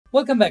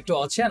Welcome back to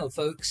our channel,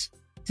 folks.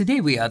 Today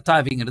we are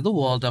diving into the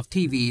world of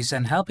TVs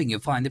and helping you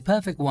find the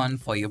perfect one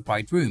for your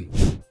bright room.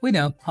 We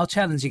know how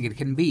challenging it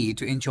can be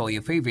to enjoy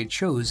your favorite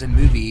shows and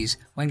movies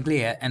when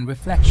glare and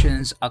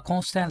reflections are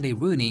constantly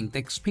ruining the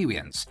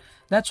experience.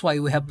 That's why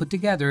we have put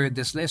together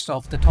this list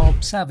of the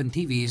top 7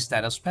 TVs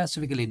that are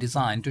specifically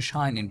designed to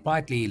shine in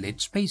brightly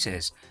lit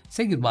spaces,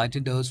 say goodbye to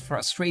those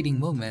frustrating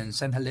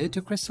moments and hello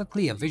to crystal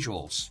clear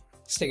visuals.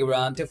 Stick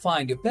around to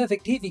find your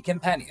perfect TV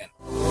companion.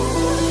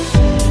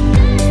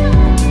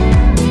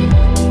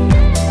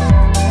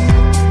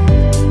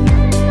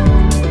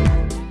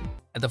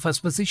 At the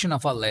first position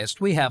of our list,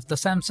 we have the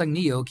Samsung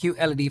Neo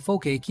QLED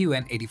 4K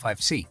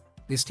QN85C.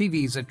 This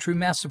TV is a true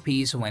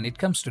masterpiece when it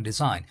comes to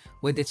design,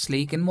 with its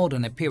sleek and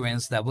modern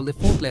appearance that will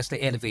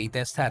effortlessly elevate the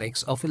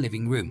aesthetics of your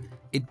living room.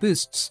 It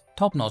boasts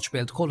top-notch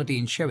build quality,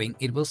 ensuring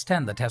it will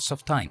stand the test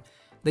of time.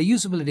 The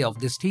usability of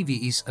this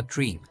TV is a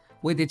dream.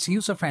 With its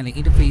user-friendly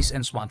interface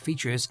and smart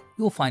features,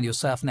 you'll find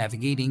yourself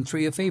navigating through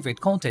your favorite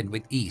content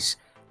with ease.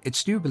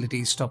 Its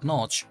durability is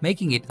top-notch,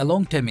 making it a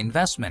long-term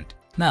investment.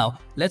 Now,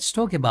 let's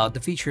talk about the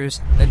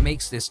features that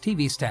makes this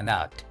TV stand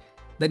out.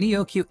 The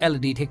Neo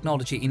QLED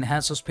technology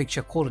enhances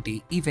picture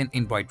quality even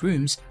in bright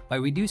rooms by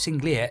reducing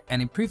glare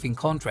and improving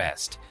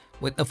contrast.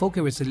 With a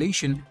 4K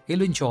resolution,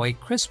 you'll enjoy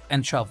crisp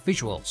and sharp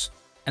visuals.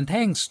 And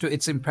thanks to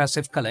its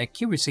impressive color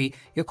accuracy,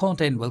 your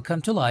content will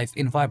come to life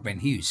in vibrant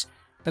hues.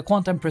 The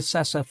Quantum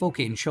Processor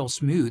 4K ensures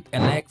smooth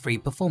and lag-free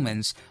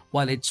performance,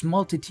 while its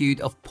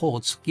multitude of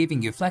ports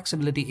giving you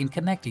flexibility in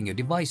connecting your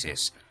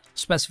devices.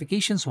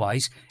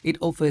 Specifications-wise, it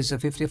offers a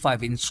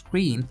 55-inch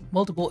screen,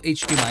 multiple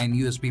HDMI and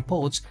USB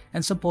ports,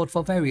 and support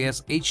for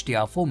various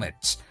HDR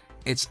formats.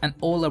 It's an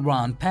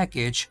all-around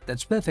package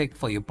that's perfect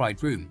for your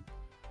bright room.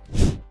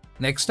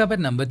 Next up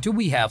at number 2,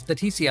 we have the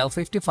TCL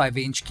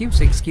 55-inch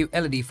Q6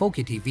 QLED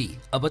 4K TV,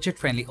 a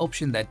budget-friendly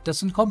option that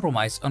doesn't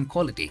compromise on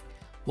quality.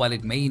 While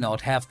it may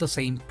not have the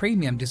same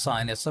premium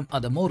design as some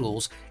other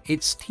models,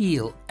 it's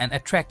still an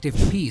attractive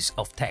piece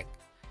of tech.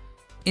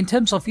 In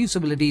terms of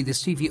usability,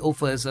 this TV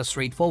offers a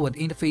straightforward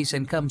interface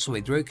and comes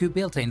with Roku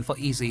built-in for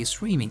easy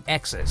streaming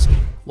access.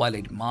 While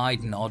it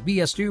might not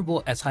be as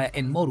durable as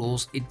higher-end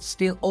models, it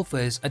still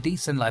offers a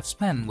decent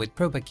lifespan with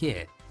proper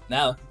care.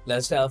 Now,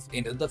 let's delve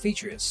into the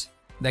features.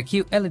 The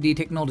QLED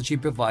technology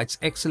provides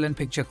excellent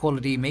picture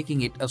quality,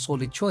 making it a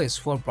solid choice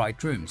for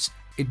bright rooms.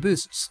 It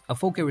boasts a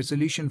 4K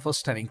resolution for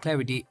stunning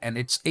clarity, and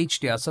its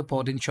HDR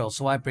support ensures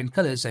vibrant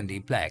colors and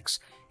deep blacks.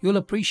 You'll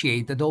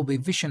appreciate the Dolby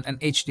Vision and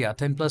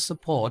HDR10+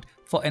 support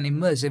for an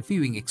immersive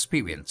viewing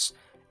experience.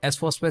 As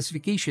for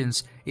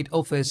specifications, it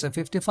offers a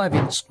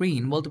 55-inch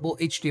screen, multiple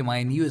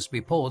HDMI and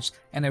USB ports,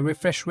 and a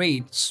refresh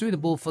rate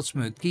suitable for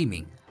smooth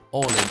gaming.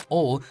 All in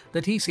all,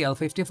 the TCL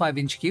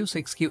 55-inch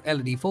Q6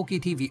 QLED 4K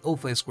TV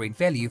offers great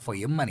value for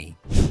your money.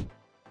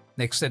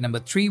 Next at number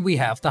 3, we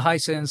have the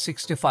Hisense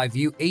 65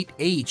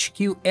 U8H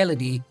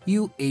QLED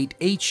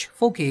U8H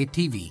 4K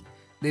TV.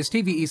 This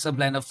TV is a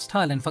blend of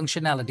style and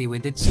functionality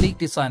with its sleek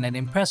design and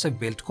impressive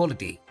build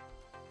quality.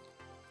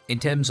 In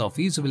terms of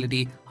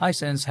usability,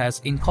 Hisense has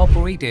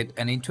incorporated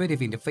an intuitive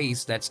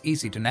interface that's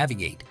easy to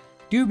navigate.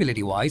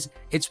 Durability-wise,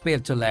 it's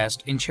built to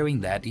last, ensuring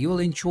that you'll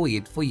enjoy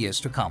it for years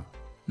to come.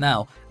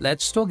 Now,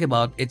 let's talk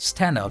about its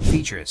standout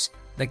features.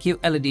 The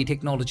QLED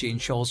technology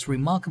ensures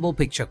remarkable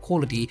picture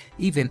quality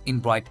even in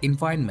bright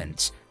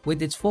environments.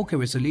 With its 4K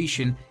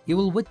resolution, you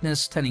will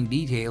witness stunning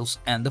details,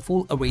 and the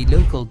full-array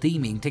local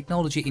dimming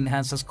technology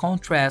enhances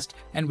contrast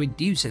and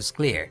reduces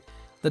glare.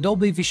 The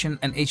Dolby Vision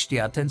and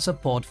HDR10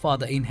 support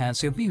further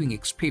enhance your viewing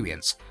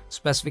experience.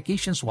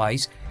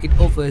 Specifications-wise, it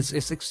offers a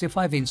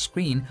 65-inch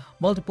screen,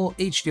 multiple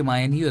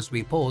HDMI and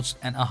USB ports,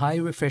 and a high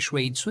refresh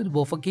rate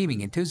suitable for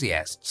gaming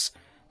enthusiasts.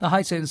 The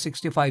Hisense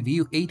 65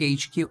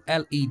 U8H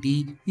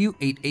QLED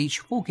U8H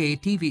 4K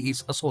TV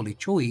is a solid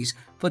choice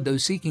for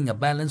those seeking a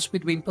balance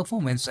between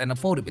performance and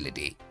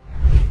affordability.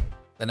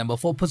 The number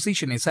 4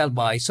 position is held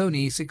by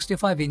Sony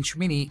 65-inch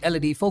Mini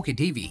LED 4K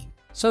TV.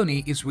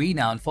 Sony is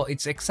renowned for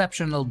its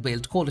exceptional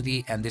build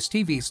quality, and this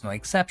TV is no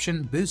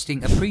exception,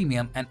 boasting a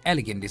premium and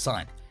elegant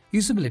design.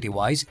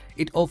 Usability-wise,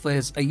 it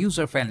offers a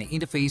user-friendly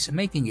interface,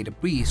 making it a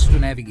breeze to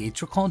navigate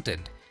through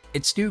content.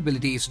 Its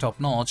durability is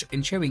top-notch,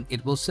 ensuring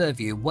it will serve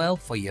you well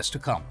for years to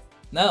come.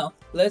 Now,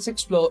 let's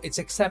explore its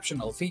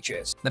exceptional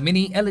features. The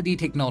Mini LED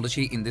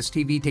technology in this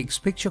TV takes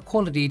picture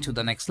quality to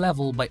the next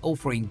level by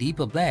offering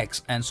deeper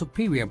blacks and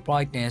superior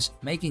brightness,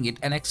 making it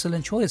an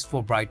excellent choice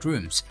for bright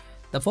rooms.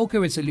 The 4K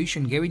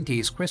resolution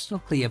guarantees crystal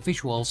clear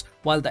visuals,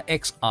 while the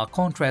XR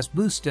contrast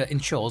booster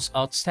ensures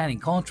outstanding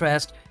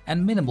contrast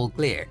and minimal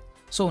glare.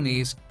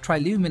 Sony's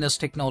Triluminous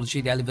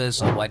technology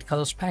delivers a wide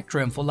color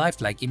spectrum for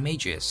lifelike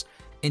images.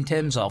 In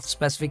terms of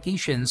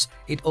specifications,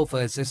 it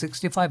offers a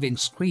 65-inch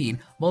screen,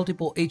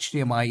 multiple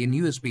HDMI and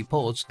USB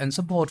ports, and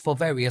support for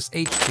various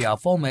HDR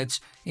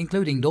formats,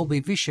 including Dolby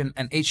Vision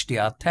and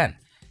HDR10.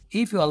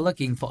 If you are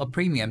looking for a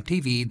premium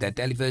TV that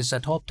delivers a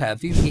top-tier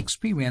viewing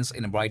experience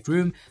in a bright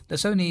room, the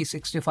Sony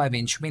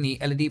 65-inch Mini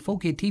LED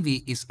 4K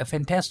TV is a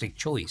fantastic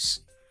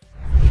choice.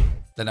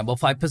 The number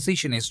 5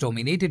 position is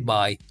dominated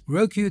by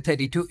Roku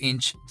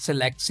 32-inch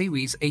Select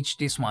Series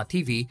HD Smart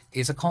TV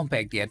is a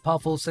compact yet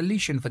powerful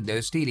solution for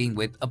those dealing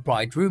with a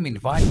bright room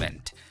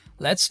environment.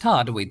 Let's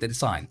start with the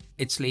design.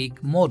 It's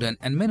sleek, modern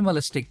and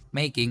minimalistic,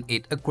 making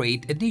it a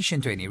great addition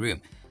to any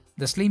room.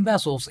 The slim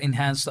bezels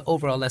enhance the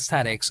overall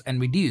aesthetics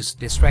and reduce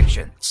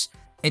distractions.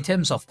 In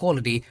terms of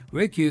quality,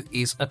 Roku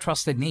is a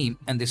trusted name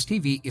and this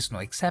TV is no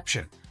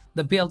exception.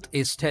 The build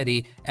is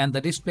sturdy and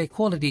the display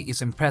quality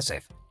is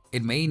impressive.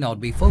 It may not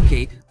be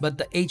 4K, but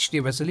the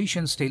HD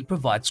resolution still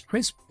provides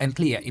crisp and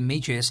clear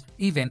images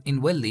even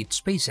in well-lit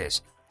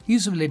spaces.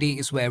 Usability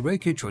is where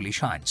Roku truly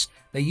shines.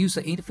 The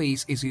user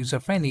interface is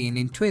user-friendly and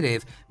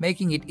intuitive,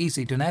 making it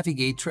easy to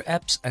navigate through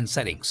apps and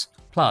settings.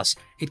 Plus,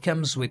 it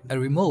comes with a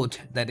remote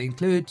that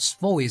includes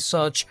voice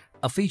search,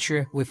 a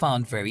feature we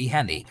found very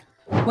handy.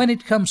 When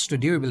it comes to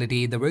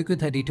durability, the Roku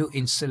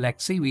 32-inch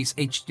Select Series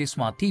HD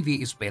Smart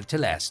TV is built to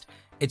last.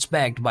 It's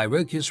backed by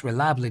Roku's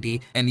reliability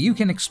and you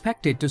can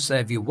expect it to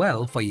serve you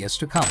well for years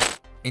to come.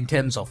 In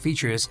terms of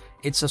features,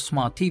 it's a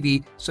smart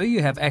TV, so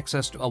you have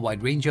access to a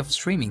wide range of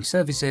streaming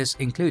services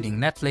including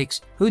Netflix,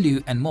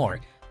 Hulu and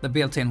more. The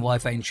built-in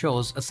Wi-Fi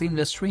ensures a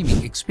seamless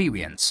streaming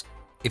experience.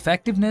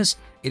 Effectiveness,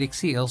 it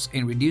excels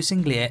in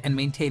reducing glare and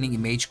maintaining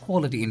image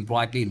quality in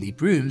brightly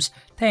lit rooms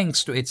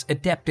thanks to its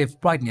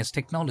adaptive brightness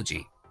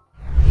technology.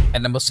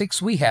 At number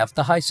 6, we have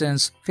the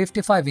Hisense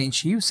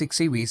 55-inch U6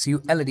 Series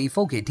ULED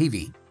 4K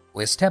TV.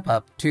 We step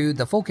up to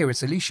the 4K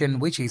resolution,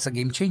 which is a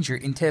game changer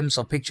in terms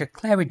of picture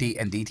clarity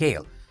and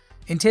detail.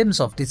 In terms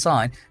of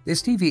design,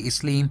 this TV is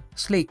slim,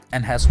 sleek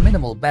and has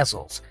minimal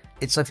bezels.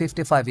 It's a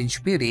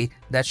 55-inch beauty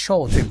that's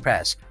sure to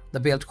impress.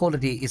 The build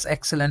quality is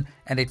excellent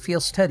and it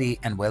feels sturdy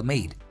and well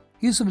made.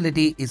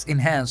 Usability is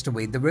enhanced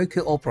with the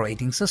Roku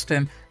operating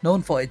system,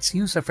 known for its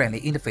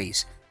user-friendly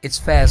interface. It's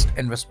fast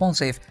and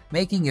responsive,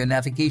 making your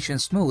navigation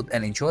smooth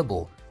and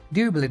enjoyable.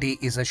 Durability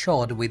is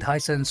assured with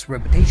Hisense's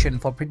reputation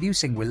for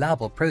producing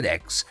reliable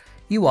products.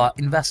 You are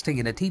investing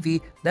in a TV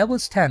that will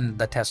stand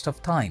the test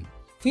of time.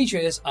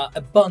 Features are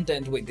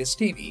abundant with this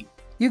TV.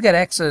 You get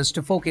access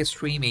to 4K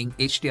streaming,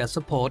 HDR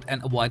support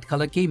and a wide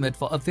color gamut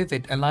for a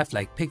vivid and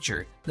lifelike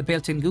picture. The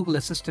built-in Google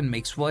Assistant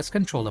makes voice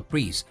control a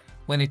breeze.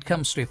 When it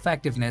comes to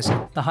effectiveness,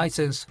 the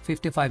Hisense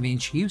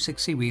 55-inch U6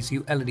 Series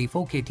ULED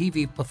 4K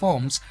TV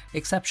performs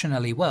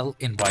exceptionally well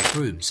in bright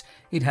rooms.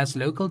 It has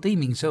local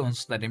dimming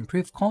zones that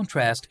improve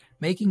contrast,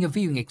 making your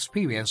viewing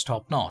experience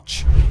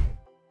top-notch.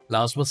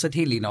 Last but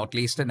certainly not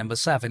least, at number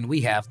 7,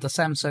 we have the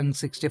Samsung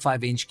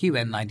 65-inch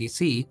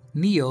QN90C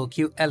Neo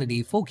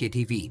QLED 4K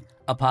TV,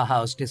 a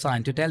powerhouse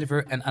designed to deliver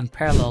an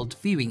unparalleled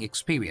viewing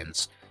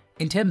experience.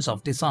 In terms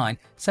of design,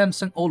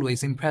 Samsung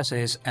always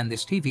impresses and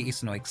this TV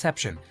is no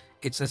exception.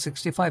 It's a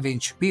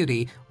 65-inch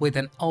beauty with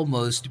an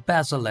almost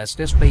bezel-less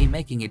display,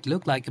 making it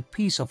look like a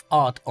piece of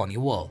art on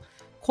your wall.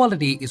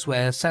 Quality is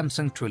where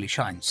Samsung truly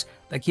shines.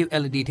 The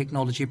QLED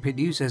technology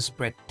produces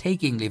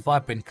breathtakingly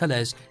vibrant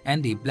colors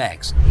and deep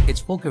blacks.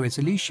 It's 4K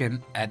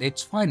resolution at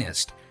its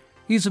finest.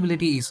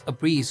 Usability is a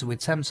breeze with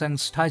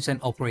Samsung's Tizen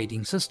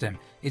operating system.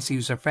 It's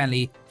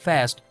user-friendly,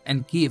 fast,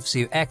 and gives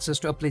you access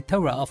to a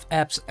plethora of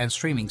apps and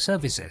streaming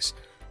services.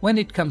 When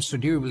it comes to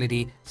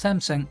durability,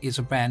 Samsung is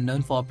a brand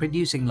known for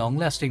producing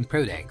long-lasting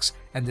products,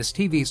 and this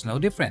TV is no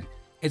different.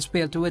 It's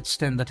built to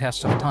withstand the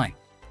test of time.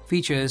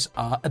 Features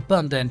are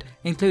abundant,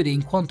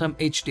 including Quantum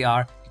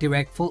HDR,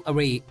 Direct Full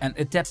Array, and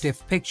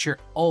Adaptive Picture,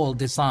 all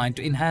designed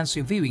to enhance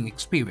your viewing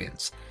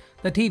experience.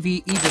 The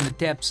TV even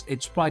adapts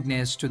its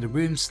brightness to the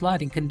room's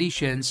lighting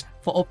conditions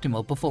for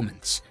optimal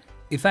performance.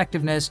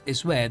 Effectiveness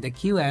is where the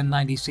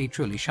QN90C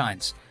truly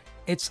shines.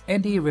 Its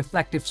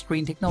anti-reflective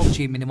screen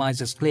technology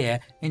minimizes glare,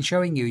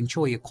 ensuring you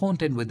enjoy your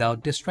content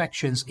without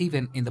distractions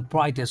even in the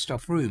brightest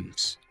of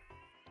rooms.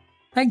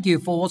 Thank you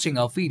for watching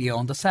our video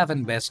on the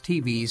 7 best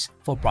TVs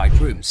for bright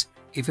rooms.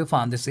 If you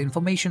found this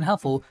information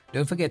helpful,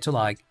 don't forget to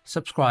like,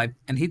 subscribe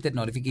and hit that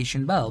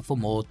notification bell for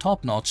more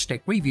top-notch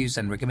tech reviews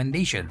and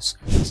recommendations.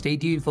 Stay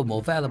tuned for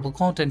more valuable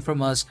content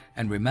from us,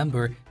 and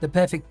remember, the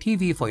perfect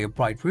TV for your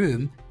bright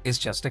room is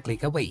just a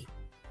click away.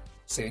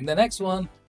 See you in the next one.